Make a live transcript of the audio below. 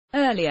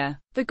Earlier,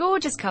 the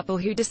gorgeous couple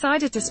who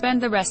decided to spend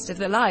the rest of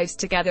their lives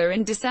together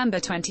in December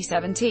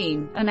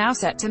 2017, are now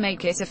set to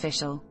make it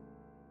official.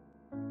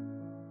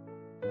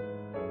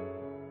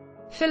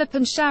 Philip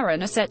and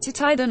Sharon are set to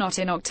tie the knot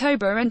in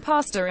October, and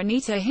Pastor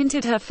Anita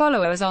hinted her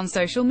followers on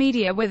social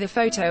media with a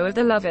photo of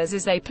the lovers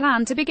as they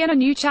plan to begin a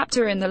new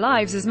chapter in their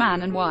lives as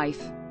man and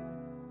wife.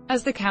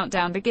 As the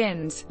countdown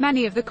begins,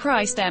 many of the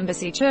Christ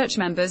Embassy church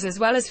members as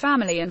well as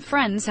family and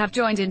friends have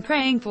joined in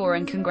praying for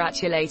and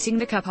congratulating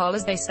the couple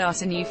as they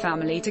start a new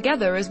family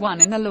together as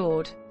one in the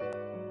Lord.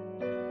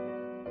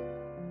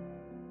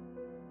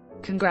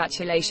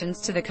 Congratulations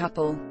to the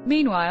couple.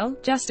 Meanwhile,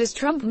 just as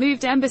Trump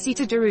moved embassy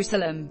to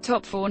Jerusalem,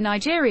 top 4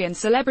 Nigerian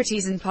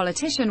celebrities and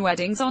politician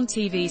weddings on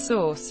TV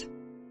source.